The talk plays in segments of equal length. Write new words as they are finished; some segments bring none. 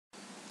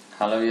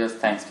Hello viewers,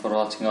 thanks for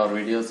watching our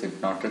videos.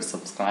 If not yet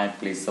subscribed,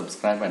 please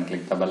subscribe and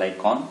click the bell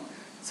icon.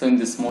 So in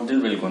this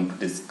module we are going to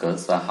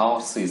discuss a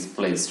horse is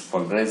placed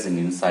for grazing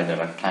inside a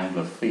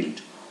rectangular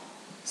field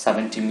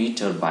 70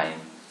 meter by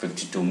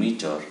 52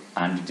 meter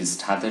and it is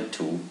tethered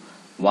to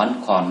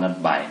one corner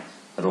by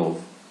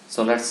rope.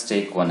 So let's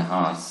take one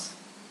horse.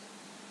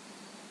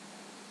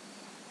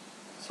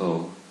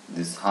 So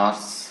this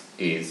horse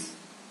is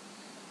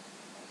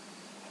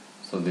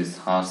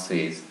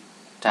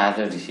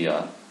tethered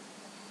here.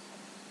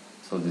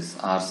 So this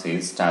horse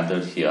is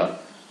tethered here.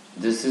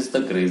 This is the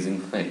grazing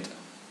field.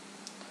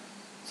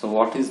 So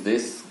what is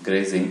this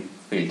grazing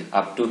field?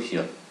 Up to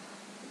here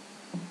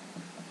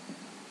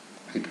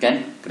it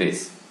can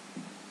graze.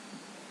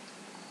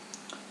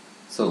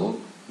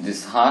 So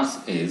this horse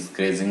is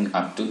grazing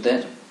up to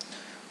there.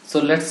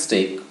 So let's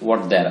take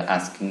what they are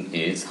asking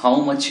is how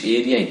much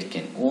area it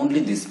can.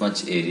 Only this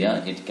much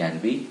area it can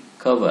be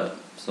covered.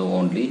 So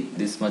only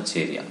this much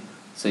area.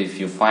 So if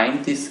you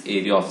find this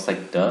area of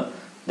sector,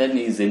 then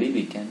easily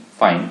we can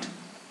find.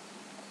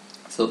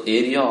 So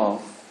area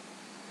of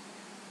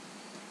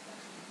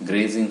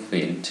grazing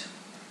field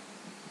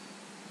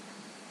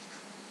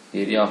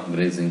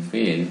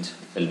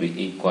will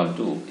be equal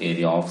to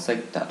area of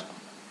sector.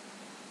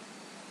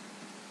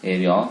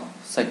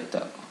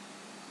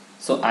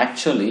 So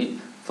actually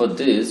for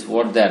this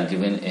what they are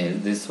given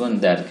is this one,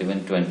 they are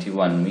given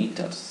 21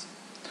 meters.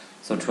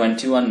 So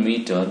 21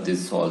 meter,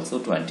 this also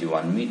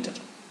 21 meter.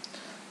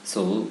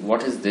 So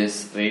what is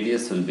this?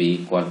 Radius will be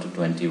equal to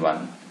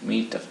 21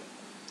 meter.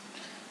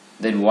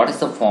 Then what is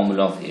the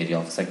formula of area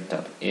of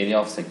sector? Area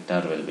of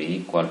sector will be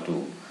equal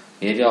to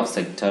area of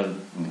sector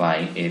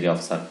by area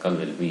of circle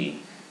will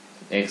be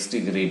x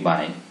degree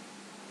by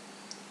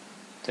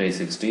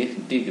 360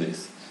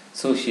 degrees.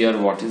 So here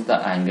what is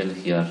the angle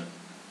here?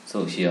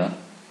 So here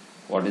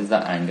what is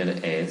the angle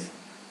is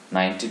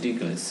 90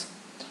 degrees.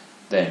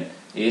 Then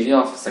area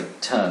of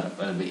sector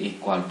will be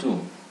equal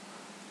to,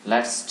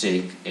 let's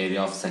take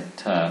area of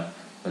sector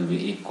will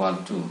be equal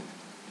to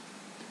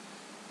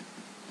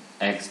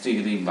x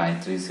degree by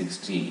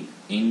 360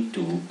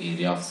 into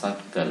area of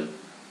circle.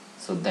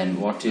 So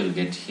then what you will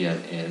get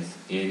here is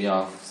area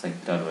of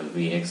sector will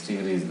be x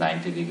degree is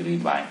 90 degree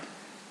by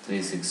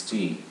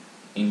 360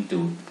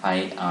 into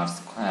pi r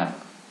square.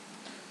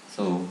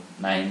 So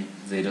 9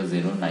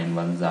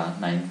 ones are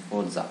 9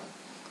 fours are.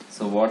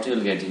 So what you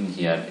will get in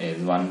here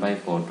is 1 by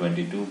 4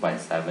 22 by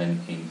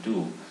 7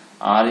 into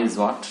r is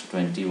what?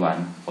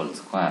 21 whole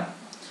square.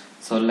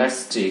 So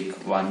let's take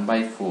 1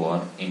 by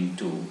 4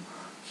 into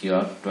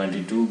here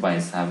 22 by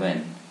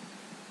 7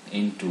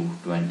 into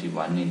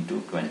 21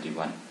 into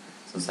 21.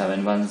 So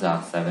 7 ones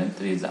are 7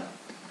 threes are.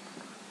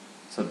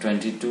 So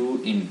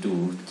 22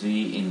 into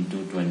 3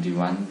 into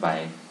 21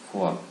 by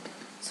 4.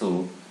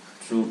 So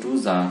 2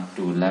 twos are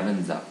 2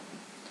 11s are.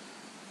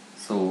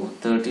 So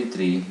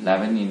 33,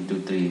 11 into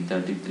 3,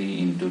 33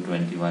 into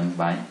 21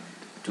 by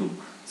 2.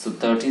 So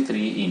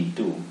 33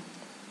 into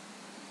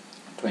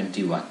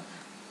 21.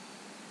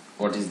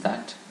 What is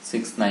that?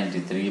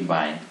 693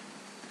 by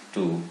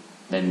 2.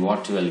 Then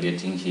what you are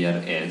getting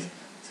here is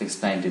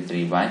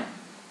 693 by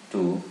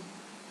 2.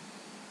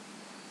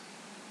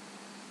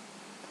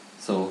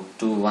 So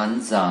 2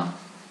 ones are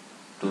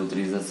 2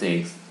 threes are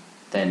 6.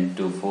 Then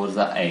 2 fours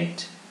are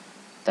 8.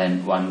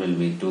 Then 1 will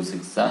be 2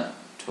 6 are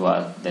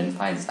 12. Then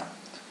 5 are.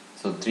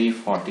 So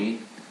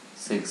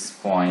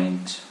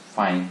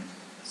 346.5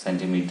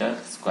 centimeter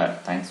square.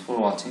 Thanks for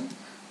watching.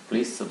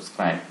 Please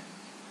subscribe.